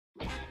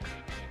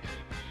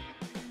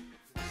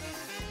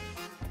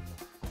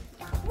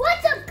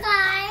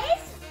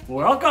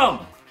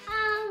Welcome!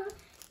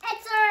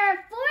 It's our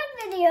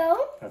fourth video.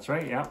 That's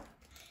right, yeah.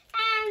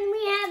 And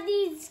we have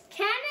these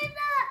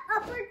Canada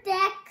Upper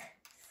Deck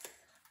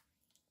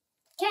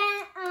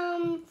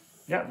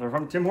Yeah, they're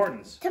from Tim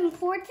Hortons. Tim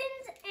Hortons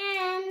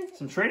and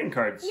Some trading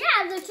cards.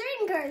 yeah, the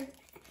trading cards.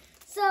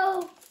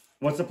 So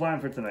What's the plan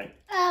for tonight?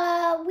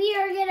 we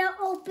are gonna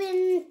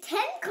open 10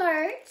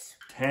 cards.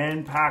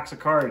 10 packs of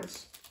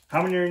cards.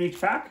 How many are in each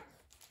pack?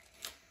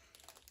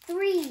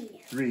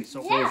 3. 3.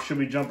 So Yeah. should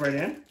we jump right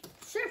in?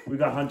 Sure. We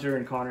got Hunter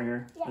and Connor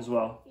here as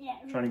well. Yeah.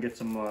 Trying to get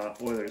some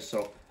Oilers.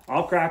 So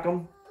I'll crack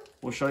them.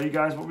 We'll show you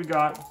guys what we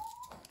got.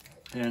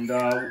 And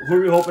who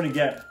are we hoping to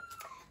get?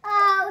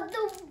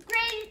 The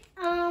great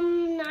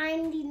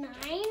 99.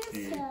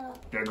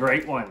 The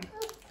great one.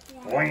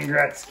 Yeah. Wayne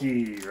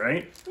Gretzky,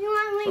 right? You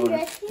want Wayne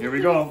Gretzky? Here we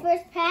go.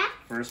 First pack.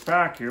 First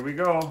pack. Here we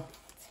go.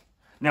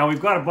 Now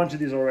we've got a bunch of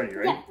these already,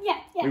 right? Yeah.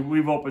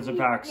 We've opened some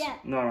packs, Yeah.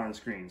 not on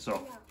screen.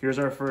 So here's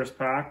our first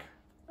pack.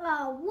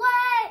 What?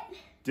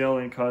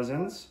 Dylan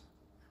Cousins.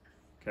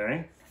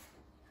 Okay.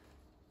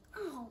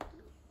 Oh.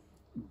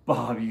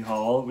 Bobby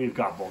Hull. We've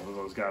got both of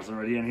those guys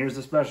already. And here's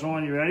the special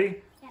one. You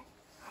ready? Yeah.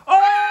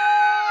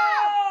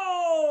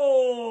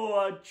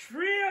 Oh!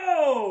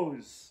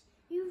 Trios!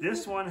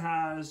 This one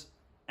has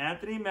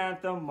Anthony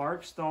Mantha,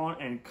 Mark Stone,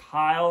 and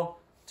Kyle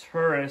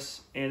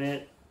Turris in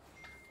it.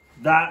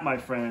 That, my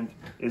friend,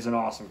 is an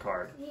awesome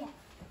card. Yeah.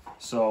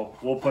 So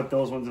we'll put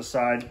those ones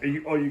aside.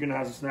 You're going to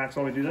have some snacks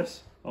while we do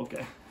this?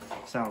 Okay.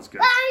 Sounds good.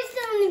 But I'm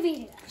still in the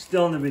video.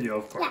 Still in the video,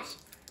 of course.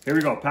 Yeah. Here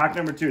we go. Pack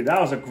number 2. That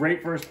was a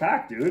great first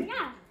pack, dude.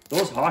 Yeah.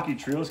 Those hockey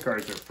trios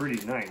cards are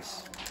pretty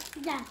nice.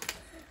 Yeah.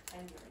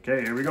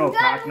 Okay, here we go.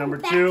 Pack number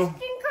 2. Card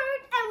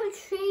and we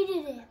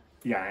traded it.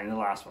 Yeah, and the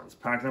last one's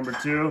pack number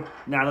 2.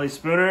 Natalie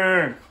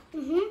Spooner.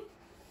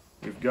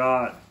 We've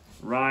got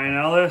Ryan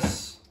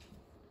Ellis.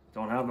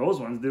 Don't have those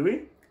ones, do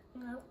we?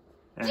 No.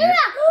 And Yeah.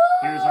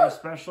 here's our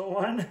special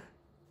one.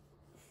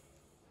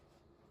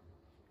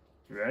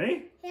 You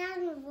ready? Yeah,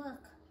 I'm gonna look.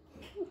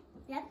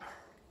 Yep.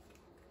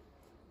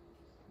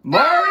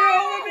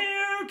 Mario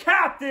Lemieux,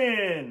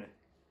 captain.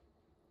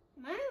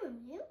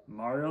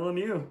 Mario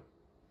Lemieux.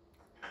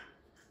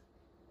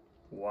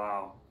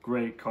 Wow,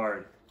 great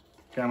card.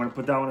 Okay, I'm going to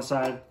put that one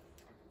aside,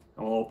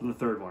 and we'll open the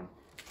third one.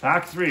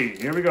 Pack 3.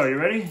 Here we go. You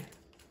ready?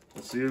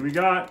 Let's see what we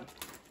got.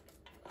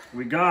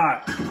 We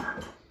got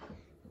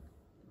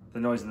the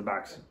noise in the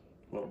back's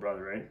little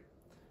brother, right?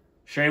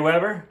 Shea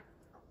Weber.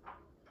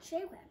 Shea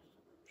Weber.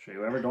 Shea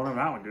Weber. Don't have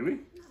that one, do we?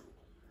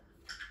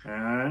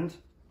 And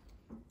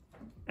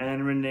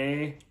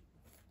Renee.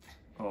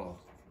 Oh,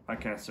 I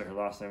can't say her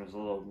last name. It's a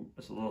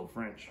little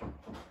French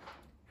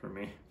for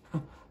me.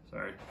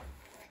 Sorry.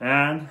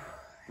 And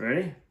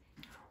ready?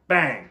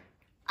 Bang!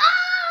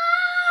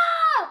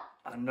 Oh!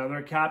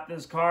 Another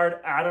captain's card,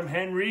 Adam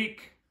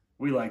Henrique.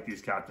 We like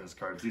these captain's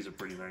cards. These are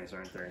pretty nice,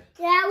 aren't they?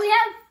 Yeah, we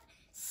have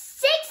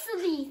 6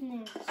 of these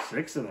now.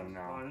 6 of them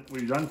now.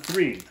 We've done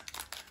 3.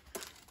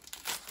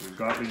 We've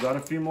got a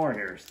few more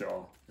here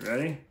still.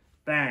 Ready?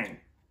 Bang!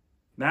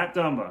 Matt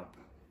Dumba.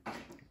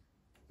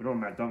 We don't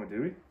have Matt Dumba,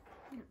 do we?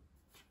 No.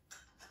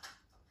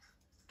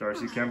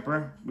 Darcy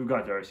Kemper. We've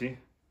got Darcy.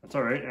 That's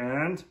all right.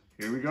 And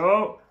here we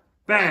go.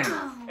 Bang!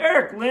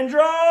 Eric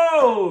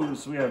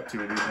Lindros! We have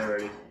 2 of these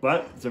already.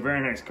 But it's a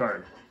very nice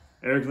card.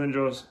 Eric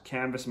Lindros,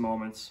 Canvas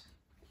Moments.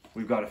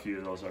 We've got a few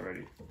of those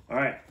already. All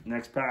right,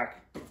 next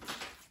pack.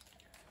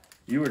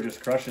 You were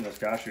just crushing those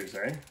cashews,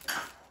 eh?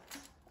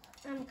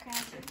 I'm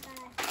crashing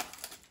that.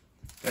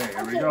 Okay,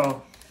 here we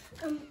go.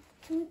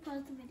 Can we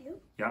pause the video?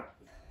 Yeah.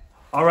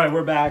 All right,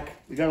 we're back.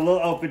 We got a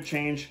little outfit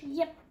change.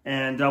 Yep.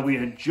 And we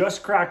had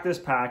just cracked this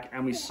pack,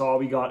 and we saw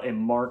we got a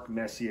Mark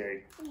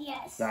Messier.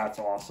 Yes. That's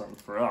awesome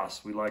for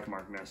us. We like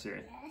Mark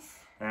Messier. Yes.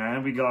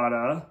 And we got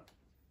a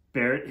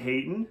Barrett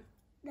Hayton.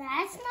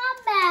 That's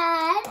not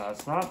bad.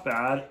 That's not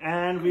bad.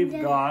 And we've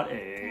got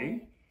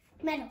a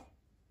Medal.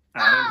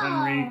 Adam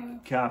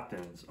Henrique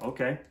Captains.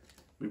 Okay.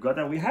 We've got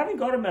that. We haven't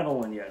got a medal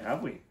one yet,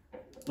 have we?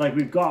 Like,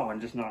 we've got one,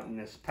 just not in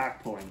this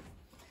pack pulling,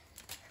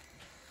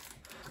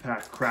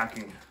 pack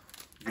cracking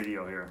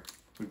video here.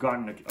 We've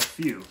gotten a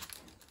few.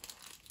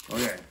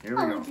 Okay, here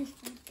we go. This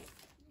one.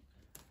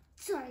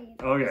 Sorry.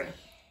 Okay.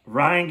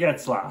 Ryan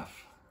Getzlaf.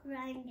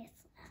 Ryan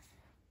gets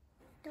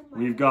left. Don't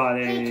mind. We've got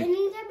Hey, can a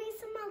you get me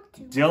some milk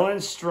too? Dylan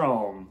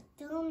Strome.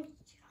 Don't.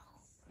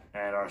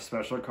 And our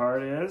special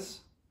card is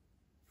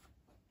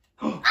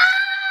Oh!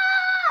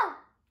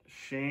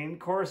 Shane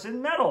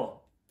Corson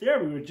medal.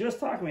 There, we were just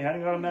talking. We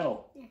hadn't got a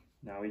medal. Yeah.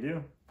 Now we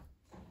do.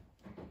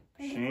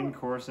 Pretty Shane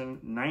cool. Corson,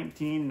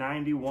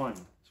 1991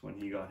 is when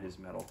he got his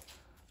medal.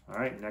 All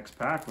right, next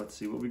pack. Let's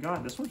see what we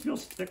got. This one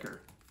feels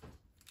thicker.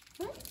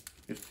 What?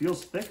 It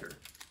feels thicker.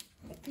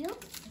 It feels?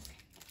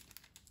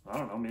 I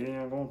don't know. Maybe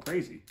I'm going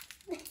crazy.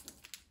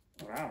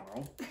 I don't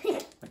know.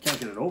 I can't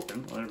get it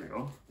open. Well, there we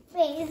go.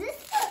 Wait, is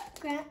this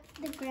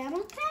the grandma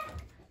pack?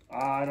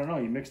 I don't know.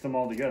 You mixed them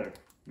all together.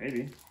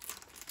 Maybe.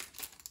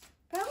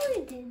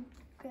 Probably did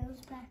grandma's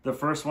pack. The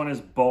first one is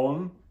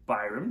Boehm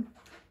Byram.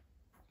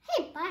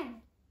 Hey, Byron.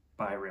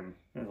 Byram.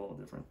 It's a little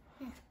different.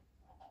 Yeah.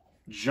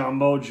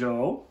 Jumbo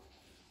Joe.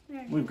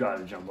 We've got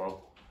a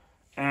Jumbo.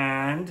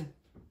 And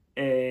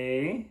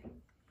a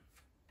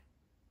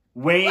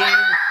Wayne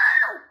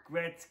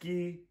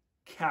Gretzky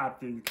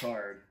captain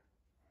card.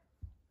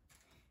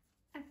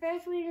 Our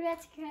first Wayne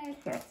Gretzky card.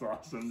 That's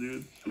awesome,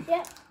 dude.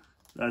 Yep.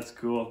 That's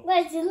cool.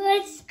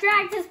 Let's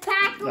crack this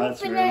pack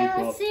That's open really and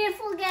cool. let's see if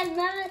we'll get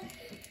another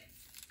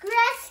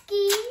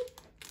Gretzky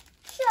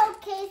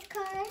showcase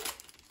card.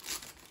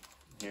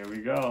 Here we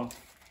go.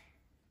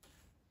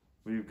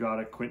 We've got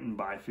a Quentin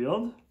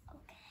Byfield.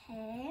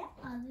 Okay,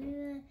 I'll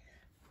do that.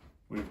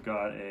 We've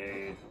got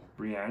a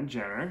Brianne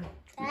Jenner, which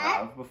we That?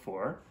 have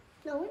before.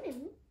 No, we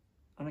didn't.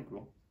 I think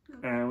we'll.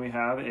 And we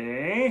have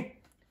a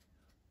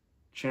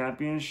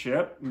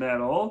championship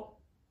medal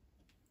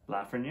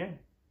Lafreniere.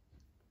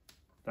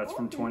 That's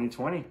from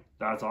 2020.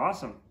 That's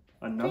awesome.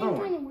 Another one.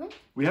 2021?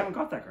 We haven't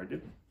got that card,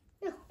 did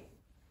we? No.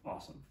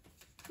 Awesome.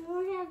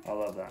 We have. I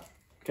love that.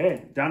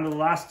 Okay, down to the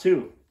last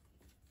two.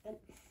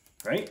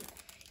 Right?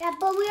 Yeah,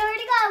 but we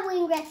already got a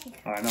Wayne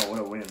Gretzky card. I know, what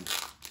a win.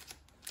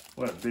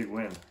 What a big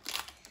win.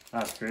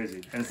 That's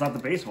crazy. And it's not the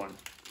base one.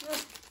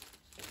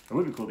 It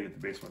would be cool to get the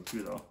base one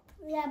too, though.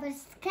 Yeah, but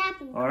it's the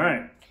captain. All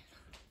right.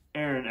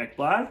 Aaron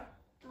Ekblad,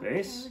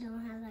 base. Okay, we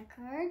don't have that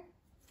card.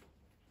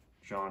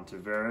 John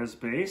Tavares,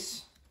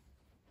 base.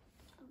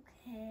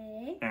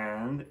 Okay.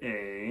 And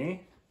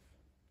a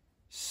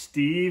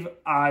Steve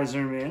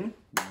Yzerman.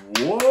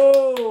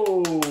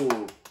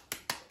 Whoa!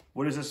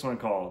 What is this one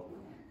called?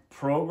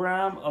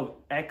 Program of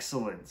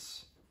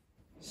Excellence.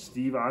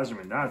 Steve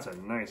Yzerman. That's a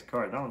nice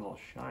card. That one's all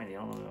shiny. I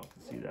don't know if you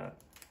can see that.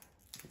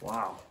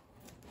 Wow.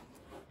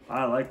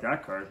 I like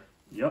that card.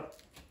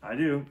 Yep, I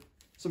do.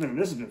 So, man,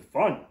 this has been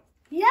fun.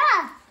 Yeah.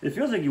 It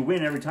feels like you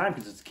win every time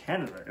because it's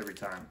Canada every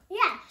time. Yeah.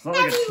 It's not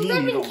like a we team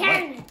live you in don't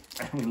Canada.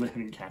 like. And we live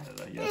in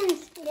Canada,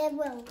 yes. And yeah,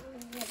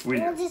 We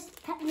we'll do. just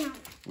no.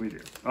 We do.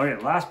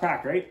 Okay, last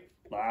pack, right?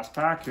 Last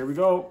pack. Here we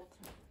go.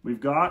 We've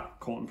got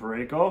Colton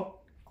Parayko.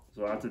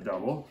 So that's a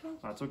double.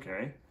 That's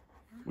okay.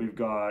 We've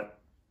got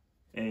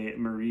a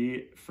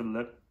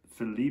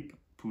Philippe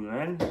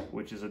Poulin,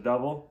 which is a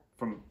double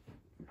from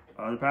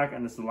other pack.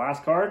 And this is the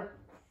last card.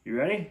 You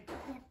ready?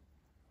 Yeah.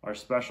 Our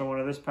special one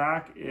of this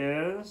pack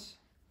is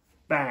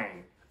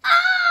bang.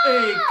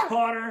 Oh! A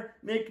Connor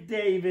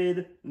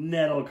McDavid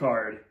Nettle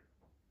card.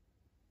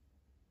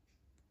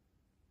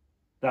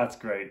 That's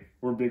great.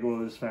 We're big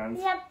Oilers fans.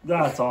 Yep.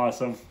 That's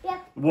awesome. Yep.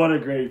 What a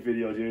great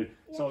video, dude.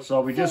 Yep. So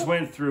we just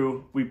went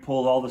through, we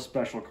pulled all the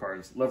special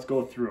cards. Let's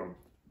go through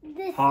them.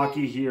 This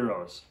Hockey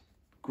Heroes.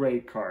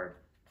 Great card.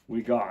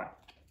 We got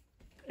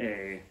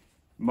a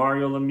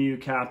Mario Lemieux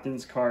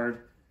captain's card.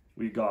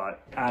 We got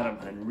Adam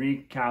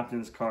Henrique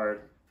captain's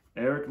card.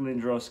 Eric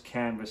Lindros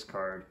canvas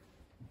card.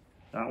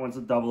 That one's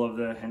a double of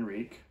the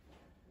Henrique.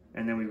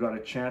 And then we've got a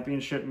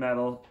championship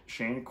medal,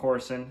 Shane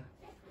Corson.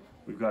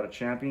 We've got a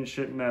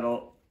championship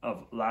medal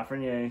of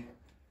Lafreniere.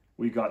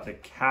 We got the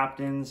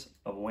captains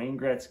of Wayne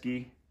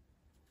Gretzky.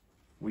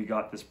 We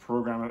got this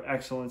program of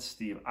excellence,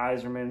 Steve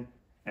Yzerman.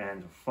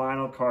 And the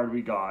final card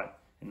we got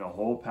in the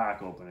whole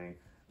pack opening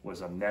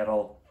was a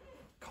medal,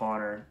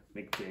 Connor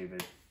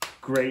McDavid.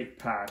 Great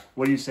pack.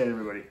 What do you say to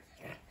everybody?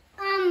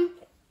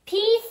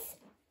 peace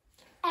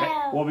Hey,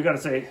 out. well, we got to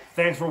say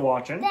thanks for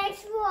watching.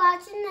 Thanks for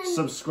watching and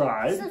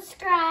Subscribe.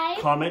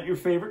 Comment your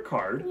favorite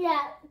card.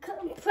 Yeah,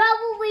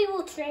 probably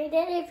we'll trade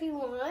it if you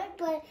want,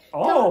 but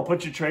Oh,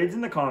 put your trades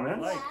in the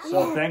comments.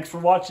 So Yeah. thanks for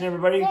watching,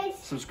 everybody. Thanks.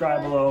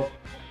 Subscribe below.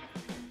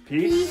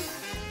 Peace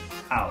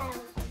out. out.